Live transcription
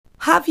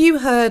Have you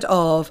heard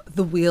of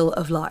the Wheel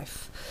of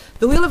Life?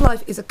 The Wheel of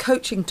Life is a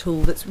coaching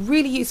tool that's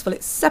really useful.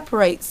 It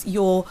separates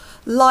your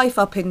life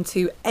up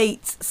into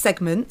 8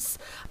 segments,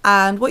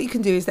 and what you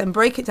can do is then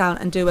break it down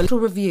and do a little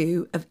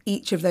review of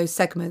each of those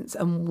segments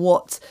and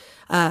what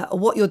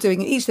you're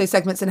doing in each of those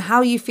segments and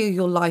how you feel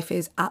your life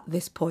is at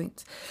this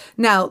point.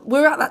 Now,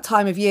 we're at that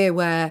time of year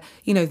where,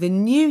 the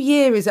new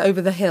year is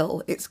over the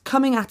hill. It's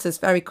coming at us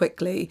very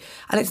quickly.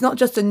 And it's not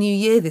just a new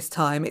year this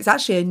time. It's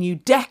actually a new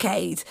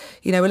decade.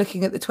 We're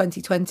looking at the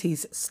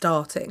 2020s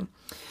starting.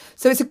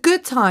 So it's a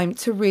good time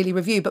to really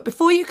review. But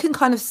before you can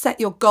kind of set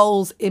your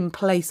goals in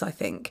place, I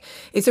think,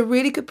 it's a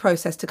really good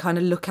process to kind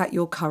of look at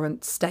your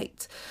current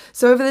state.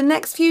 So over the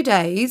next few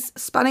days,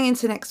 spanning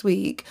into next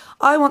week,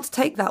 I want to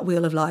take that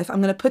Wheel of Life. I'm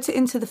going to put it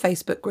into the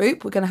Facebook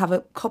group. We're going to have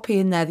a copy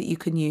in there that you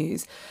can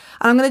use.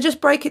 And I'm going to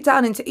just break it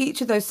down into each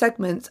of those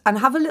segments and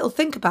have a little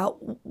think about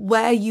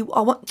where you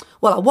are.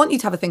 Well, I want you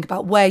to have a think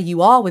about where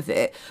you are with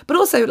it, but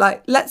also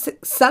let's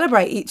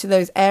celebrate each of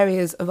those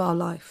areas of our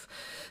life.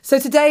 So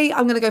today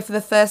I'm going to go for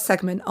the first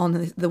segment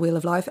on the Wheel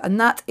of Life,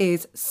 and that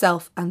is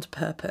self and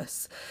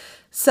purpose.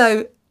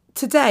 So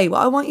today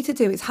what I want you to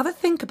do is have a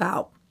think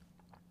about,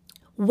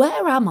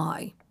 where am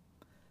I?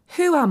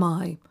 Who am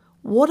I?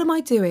 What am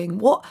I doing?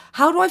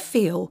 How do I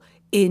feel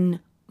in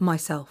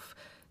myself?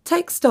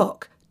 Take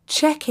stock,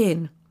 check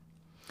in.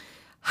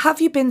 Have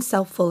you been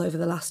selfful over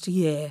the last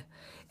year?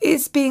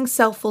 Is being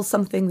selfful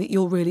something that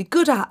you're really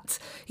good at?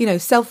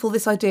 Selfful,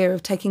 this idea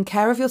of taking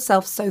care of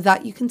yourself so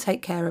that you can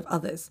take care of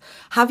others.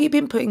 Have you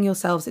been putting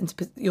yourself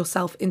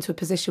into a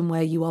position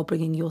where you are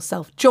bringing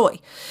yourself joy?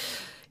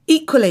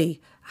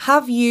 Equally,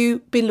 have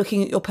you been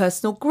looking at your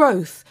personal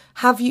growth?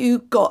 Have you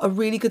got a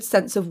really good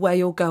sense of where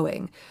you're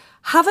going?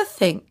 Have a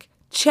think,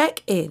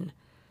 check in,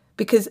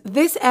 because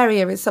this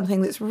area is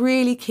something that's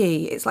really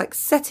key. It's like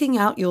setting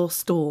out your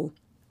stall.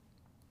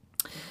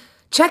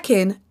 Check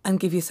in and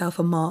give yourself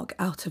a mark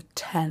out of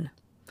 10.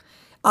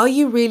 Are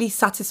you really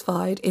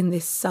satisfied in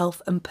this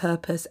self and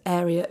purpose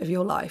area of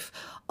your life?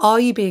 Are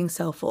you being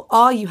selfful?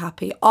 Are you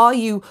happy? Are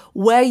you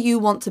where you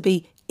want to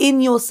be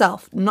in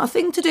yourself?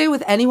 Nothing to do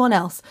with anyone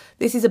else.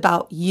 This is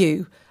about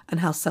you and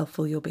how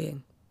selfful you're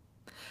being.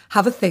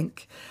 Have a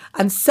think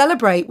and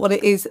celebrate what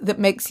it is that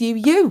makes you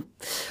you.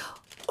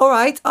 All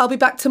right, I'll be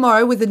back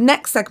tomorrow with the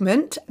next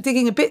segment,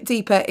 digging a bit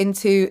deeper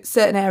into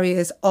certain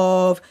areas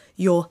of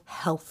your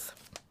health.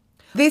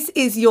 This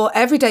is your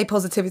Everyday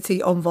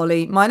Positivity on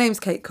Volley. My name's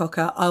Kate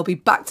Cocker. I'll be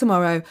back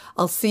tomorrow.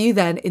 I'll see you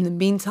then. In the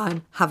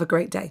meantime, have a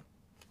great day.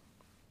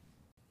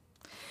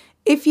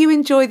 If you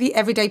enjoy the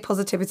Everyday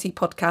Positivity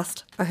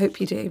podcast, I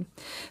hope you do,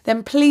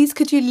 then please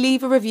could you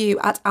leave a review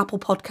at Apple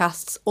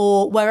Podcasts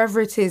or wherever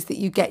it is that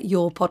you get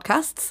your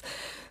podcasts.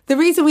 The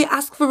reason we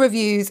ask for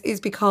reviews is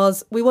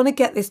because we want to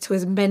get this to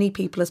as many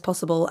people as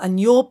possible, and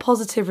your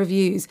positive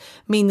reviews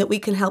mean that we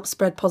can help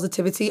spread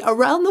positivity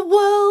around the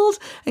world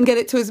and get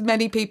it to as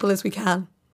many people as we can.